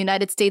refugees that the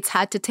United States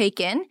had to take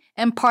in.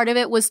 And part of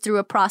it was through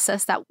a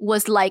process that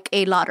was like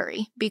a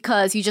lottery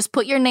because you just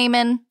put your name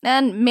in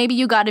and maybe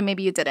you got it,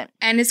 maybe you didn't.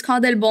 And it's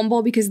called El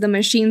Bombo because the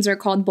machines are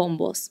called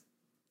bombos.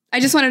 I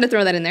just wanted to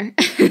throw that in there.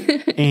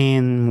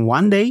 And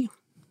one day,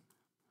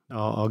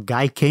 a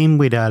guy came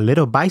with a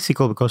little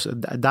bicycle because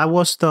that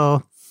was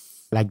the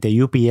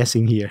UPS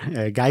in here,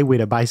 a guy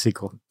with a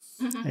bicycle.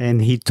 Mm-hmm.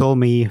 And he told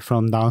me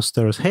from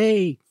downstairs,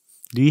 hey,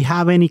 do you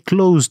have any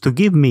clothes to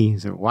give me? I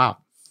said, wow.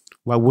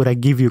 Why would I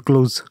give you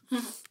clothes?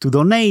 To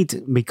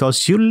donate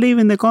because you live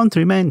in the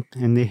country, man.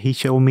 And he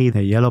showed me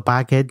the yellow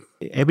packet.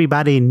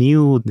 Everybody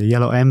knew the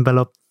yellow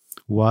envelope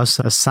was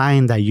a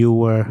sign that you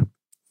were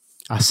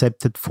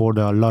accepted for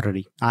the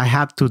lottery. I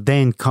had to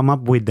then come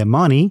up with the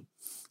money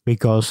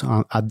because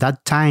at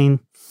that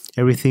time,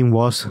 everything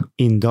was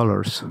in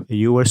dollars.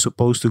 You were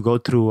supposed to go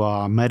through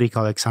a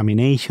medical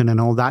examination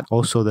and all that.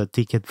 Also, the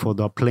ticket for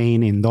the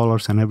plane in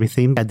dollars and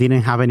everything. I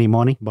didn't have any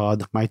money,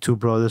 but my two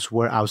brothers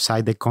were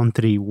outside the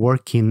country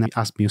working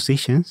as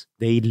musicians.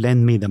 They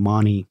lent me the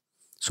money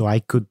so I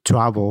could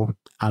travel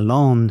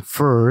alone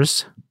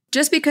first.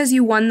 Just because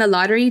you won the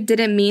lottery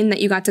didn't mean that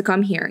you got to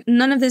come here.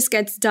 None of this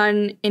gets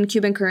done in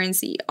Cuban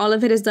currency. All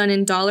of it is done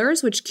in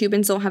dollars, which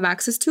Cubans don't have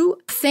access to.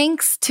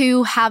 Thanks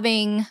to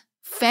having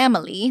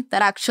family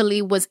that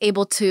actually was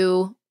able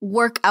to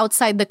work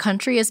outside the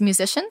country as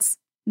musicians,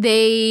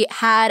 they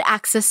had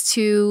access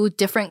to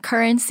different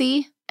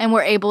currency and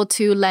were able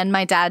to lend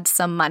my dad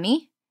some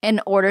money in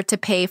order to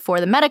pay for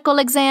the medical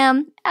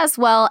exam as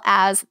well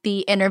as the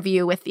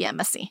interview with the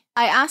embassy.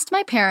 I asked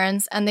my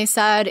parents and they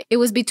said it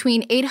was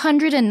between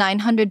 $800 and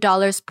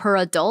 $900 per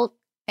adult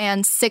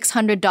and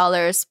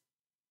 $600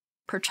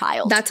 per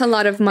child. That's a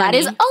lot of money. That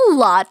is a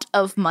lot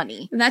of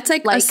money. That's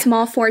like a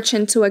small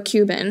fortune to a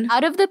Cuban.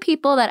 Out of the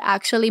people that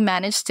actually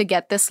managed to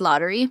get this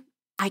lottery,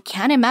 I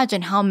can't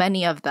imagine how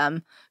many of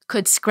them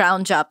could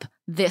scrounge up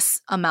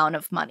this amount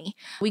of money.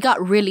 We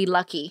got really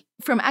lucky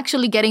from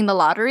actually getting the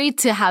lottery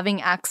to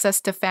having access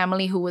to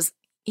family who was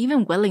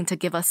even willing to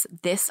give us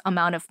this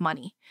amount of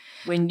money.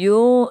 When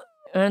you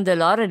earn the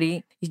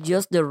lottery, it's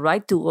just the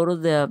right to go to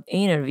the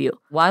interview.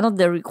 One of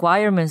the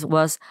requirements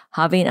was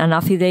having an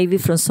affidavit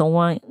from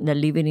someone that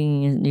living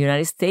in the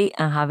United States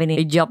and having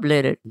a job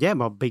letter. Yeah,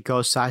 but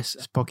because I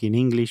spoke in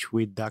English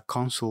with the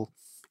consul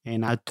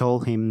and I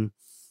told him,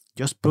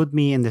 just put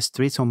me in the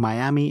streets of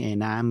Miami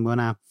and I'm going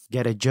to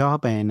get a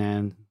job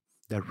and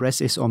the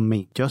rest is on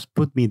me. Just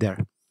put me there.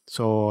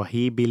 So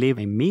he believed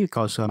in me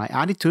because my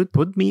attitude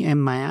put me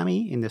in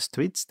Miami in the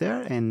streets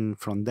there. And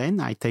from then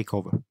I take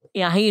over.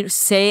 Yeah, he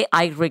say,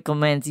 I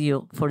recommend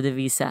you for the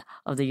visa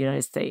of the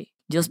United States.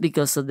 Just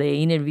because of the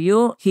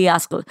interview, he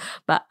asked us,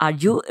 but are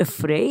you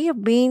afraid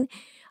of being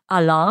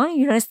alone in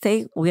the United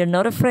States? We are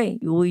not afraid.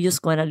 We're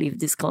just going to leave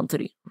this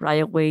country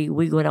right away.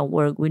 We're going to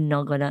work. We're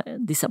not going to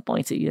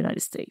disappoint the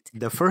United States.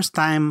 The first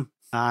time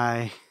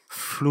I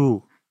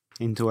flew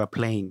into a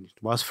plane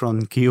was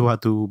from Cuba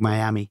to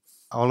Miami.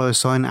 All of a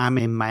sudden, I'm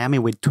in Miami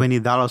with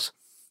 $20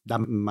 that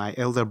my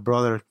elder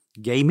brother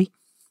gave me.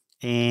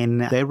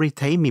 And they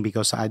retained me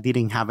because I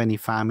didn't have any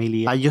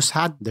family. I just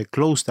had the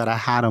clothes that I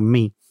had on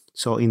me.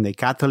 So in the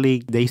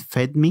Catholic, they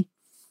fed me.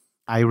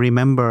 I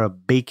remember a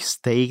big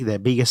steak, the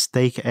biggest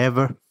steak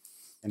ever,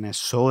 and a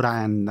soda,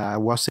 and I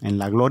was in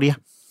La Gloria.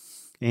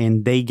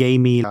 And they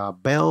gave me a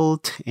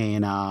belt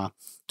and a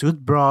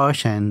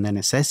toothbrush and the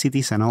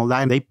necessities and all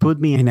that. They put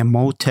me in a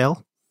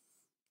motel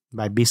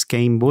by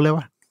Biscayne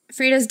Boulevard.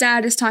 Frida's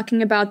dad is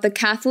talking about the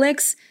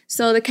Catholics.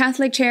 So the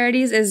Catholic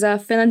Charities is a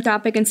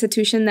philanthropic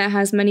institution that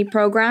has many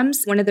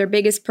programs. One of their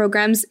biggest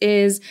programs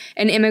is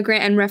an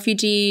immigrant and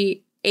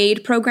refugee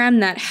aid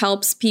program that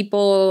helps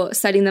people,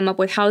 setting them up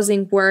with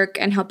housing, work,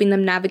 and helping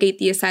them navigate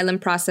the asylum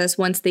process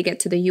once they get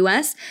to the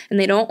U.S. And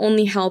they don't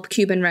only help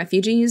Cuban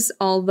refugees,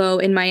 although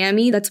in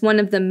Miami, that's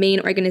one of the main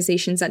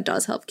organizations that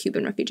does help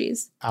Cuban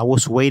refugees. I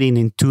was waiting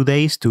in 2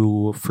 days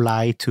to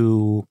fly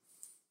to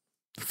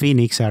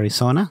Phoenix,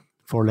 Arizona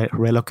for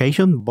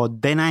relocation.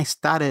 But then I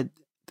started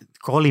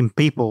calling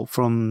people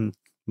from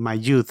my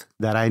youth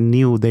that I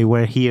knew they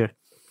were here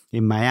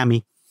in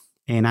Miami.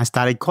 And I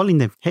started calling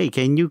them, hey,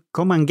 can you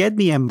come and get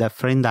me? And the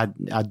friend that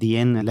at the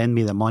end lent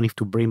me the money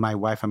to bring my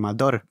wife and my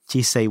daughter.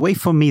 She said, wait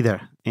for me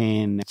there.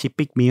 And she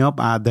picked me up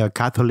at the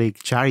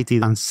Catholic Charity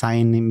and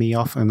signed me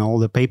off on all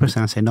the papers.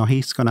 And I said, no,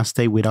 he's going to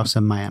stay with us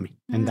in Miami.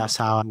 Mm-hmm. And that's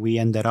how we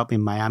ended up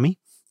in Miami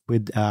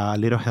with a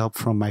little help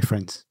from my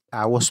friends.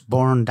 I was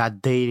born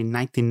that day in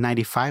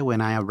 1995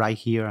 when I arrived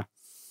here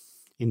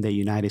in the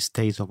United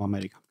States of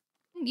America.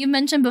 You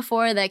mentioned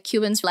before that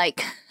Cubans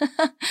like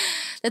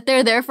that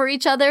they're there for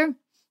each other.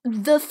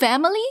 The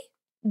family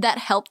that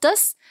helped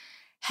us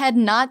had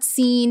not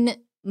seen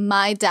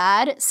my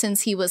dad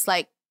since he was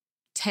like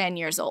 10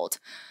 years old.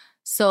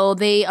 So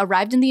they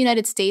arrived in the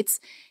United States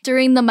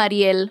during the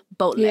Mariel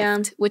boat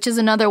lift, which is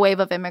another wave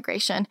of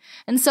immigration.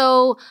 And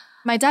so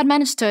my dad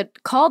managed to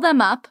call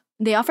them up.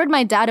 They offered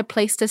my dad a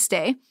place to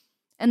stay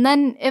and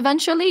then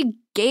eventually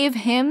gave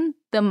him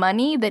the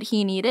money that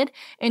he needed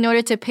in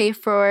order to pay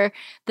for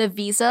the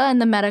visa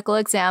and the medical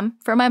exam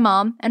for my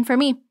mom and for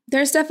me.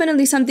 There's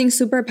definitely something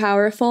super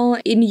powerful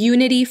in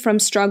unity from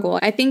struggle.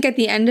 I think at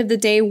the end of the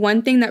day,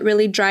 one thing that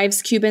really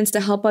drives Cubans to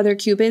help other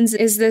Cubans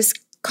is this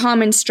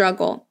common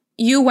struggle.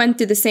 You went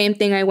through the same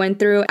thing I went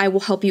through. I will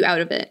help you out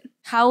of it.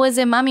 How is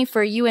it, Mami,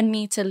 for you and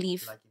me to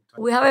leave?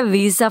 We have a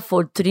visa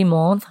for 3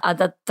 months. At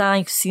that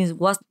time, since it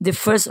was the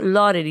first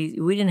lottery,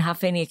 we didn't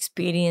have any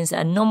experience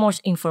and not much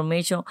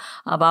information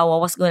about what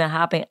was going to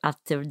happen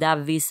after that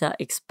visa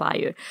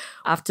expired.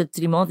 After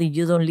 3 months, if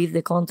you don't leave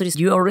the country,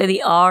 you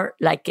already are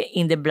like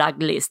in the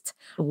blacklist.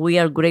 We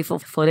are grateful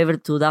forever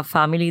to that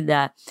family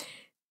that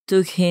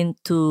took him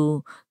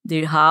to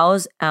their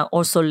house and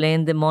also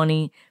lent the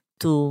money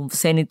to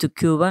send it to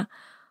Cuba.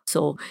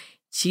 So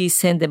She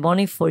sent the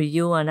money for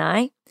you and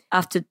I.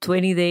 After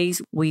 20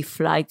 days, we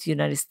fly to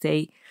United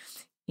States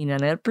in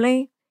an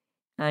airplane,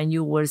 and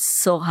you were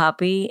so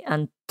happy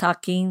and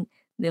talking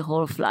the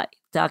whole flight,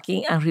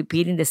 talking and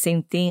repeating the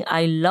same thing.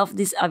 I love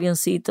this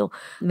avioncito.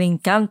 Me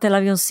encanta el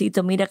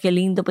avioncito. Mira qué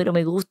lindo, pero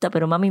me gusta.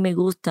 Pero mami, me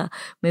gusta.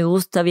 Me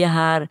gusta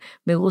viajar.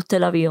 Me gusta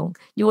el avión.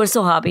 You were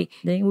so happy.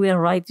 Then we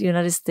arrived to the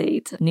United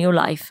States. New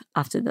life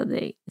after that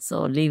day.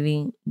 So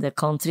leaving the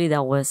country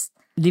that was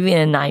living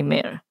a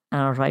nightmare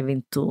and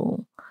arriving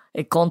to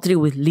a country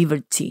with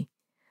liberty.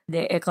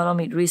 The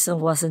economic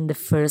reason wasn't the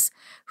first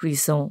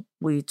reason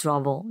we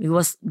traveled. It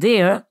was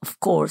there, of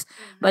course,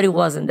 but it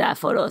wasn't that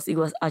for us. It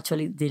was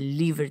actually the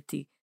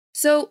liberty.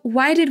 So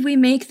why did we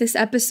make this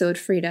episode,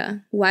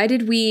 Frida? Why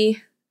did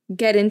we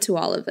get into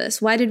all of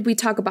this? Why did we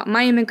talk about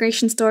my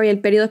immigration story, El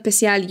Periodo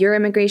Especial, your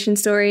immigration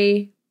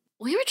story?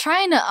 We were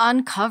trying to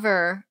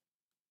uncover,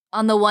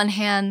 on the one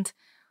hand,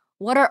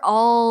 what are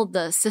all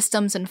the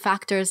systems and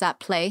factors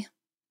at play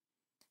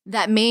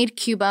that made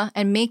Cuba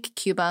and make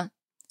Cuba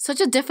such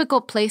a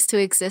difficult place to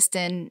exist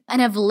in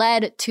and have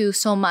led to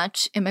so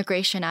much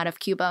immigration out of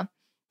Cuba.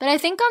 But I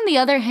think on the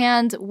other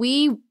hand,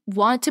 we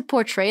want to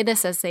portray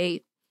this as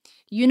a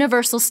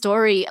universal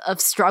story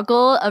of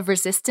struggle, of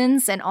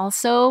resistance, and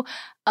also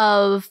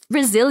of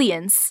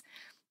resilience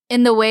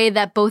in the way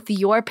that both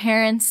your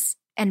parents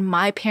and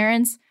my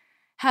parents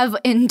have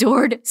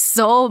endured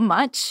so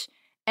much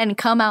and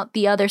come out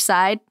the other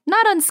side,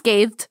 not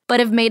unscathed, but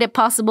have made it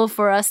possible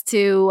for us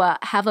to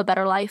have a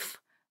better life.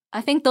 I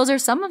think those are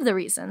some of the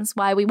reasons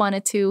why we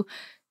wanted to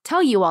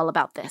tell you all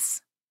about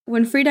this.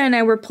 When Frida and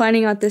I were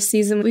planning out this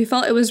season, we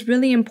felt it was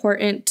really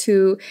important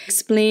to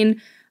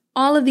explain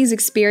all of these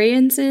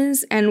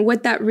experiences and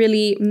what that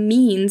really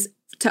means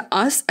to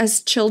us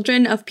as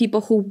children of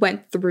people who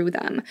went through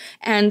them.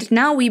 And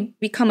now we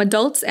become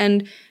adults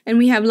and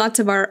we have lots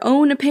of our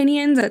own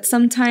opinions that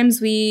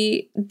sometimes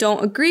we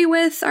don't agree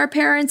with our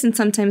parents and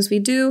sometimes we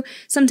do.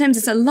 Sometimes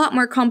it's a lot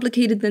more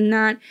complicated than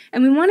that.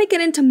 And we want to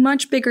get into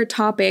much bigger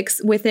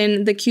topics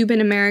within the Cuban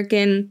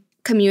American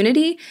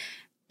community.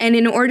 And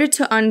in order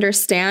to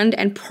understand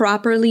and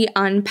properly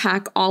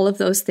unpack all of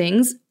those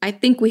things, I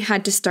think we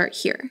had to start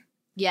here.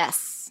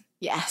 Yes.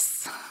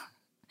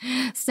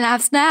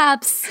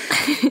 Snaps.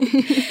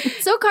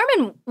 So,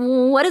 Carmen,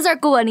 what is our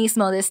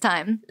cubanismo this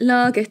time?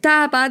 Lo que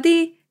está para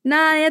ti,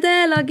 nadie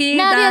te lo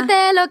quita. Nadie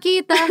te lo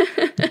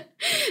quita.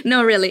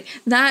 No, really.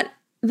 That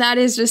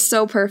is just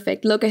so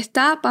perfect. Lo que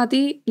está para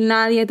ti,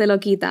 nadie te lo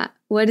quita.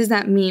 What does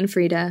that mean,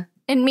 Frida?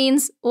 It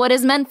means what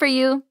is meant for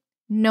you,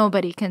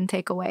 nobody can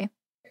take away.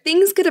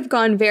 Things could have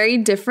gone very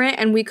different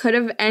and we could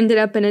have ended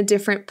up in a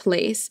different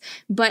place,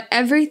 but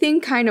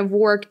everything kind of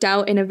worked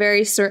out in a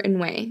very certain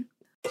way.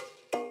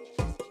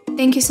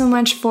 Thank you so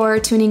much for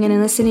tuning in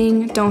and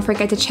listening. Don't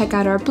forget to check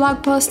out our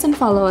blog post and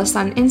follow us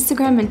on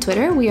Instagram and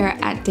Twitter. We are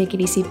at Take It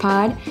Easy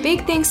Pod.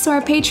 Big thanks to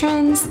our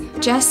patrons,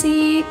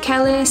 Jesse,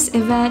 Kellis,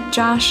 Yvette,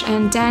 Josh,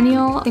 and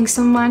Daniel. Thanks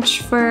so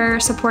much for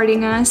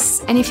supporting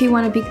us. And if you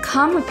want to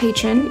become a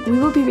patron, we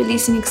will be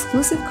releasing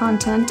exclusive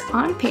content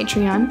on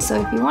Patreon.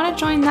 So if you want to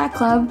join that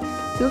club,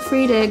 feel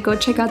free to go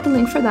check out the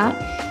link for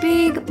that.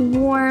 Big,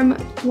 warm,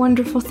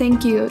 wonderful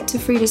thank you to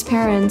Frida's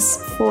parents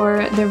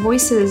for their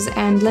voices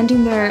and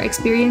lending their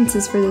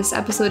experiences for this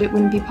episode. It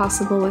wouldn't be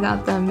possible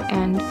without them,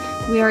 and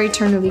we are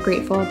eternally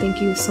grateful.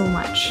 Thank you so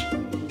much.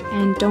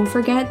 And don't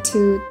forget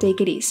to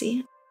take it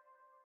easy.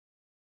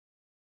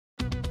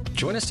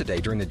 Join us today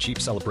during the Jeep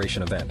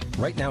Celebration event.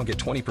 Right now, get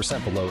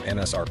 20% below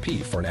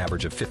MSRP for an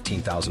average of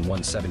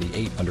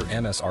 $15,178 under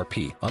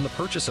MSRP on the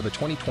purchase of a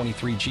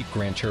 2023 Jeep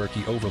Grand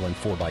Cherokee Overland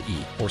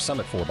 4xE or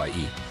Summit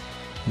 4xE.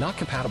 Not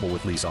compatible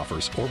with lease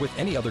offers or with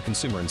any other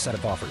consumer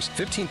incentive offers.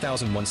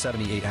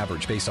 $15,178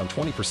 average based on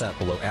 20%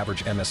 below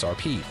average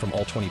MSRP from all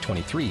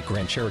 2023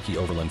 Grand Cherokee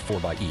Overland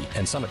 4xE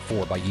and Summit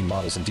 4xE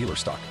models in dealer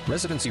stock.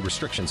 Residency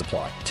restrictions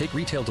apply. Take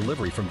retail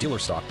delivery from dealer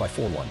stock by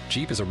 4/1.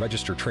 Jeep is a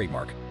registered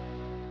trademark.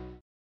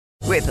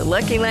 With the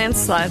Lucky Land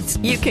Slots,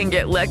 you can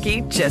get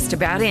lucky just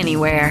about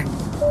anywhere.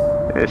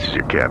 This is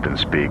your captain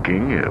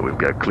speaking. We've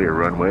got clear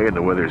runway and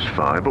the weather's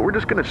fine, but we're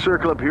just going to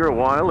circle up here a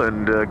while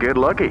and get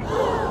lucky.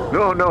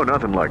 No,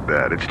 nothing like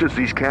that. It's just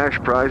these cash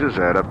prizes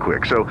add up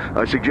quick. So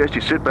I suggest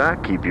you sit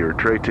back, keep your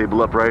tray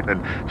table upright,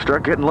 and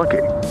start getting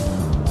lucky.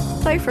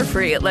 Play for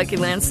free at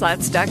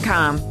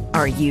LuckyLandSlots.com.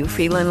 Are you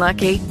feeling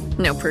lucky?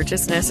 No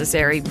purchase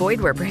necessary.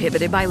 Void where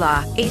prohibited by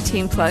law.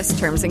 18+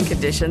 terms and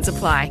conditions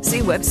apply. See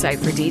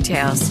website for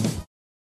details.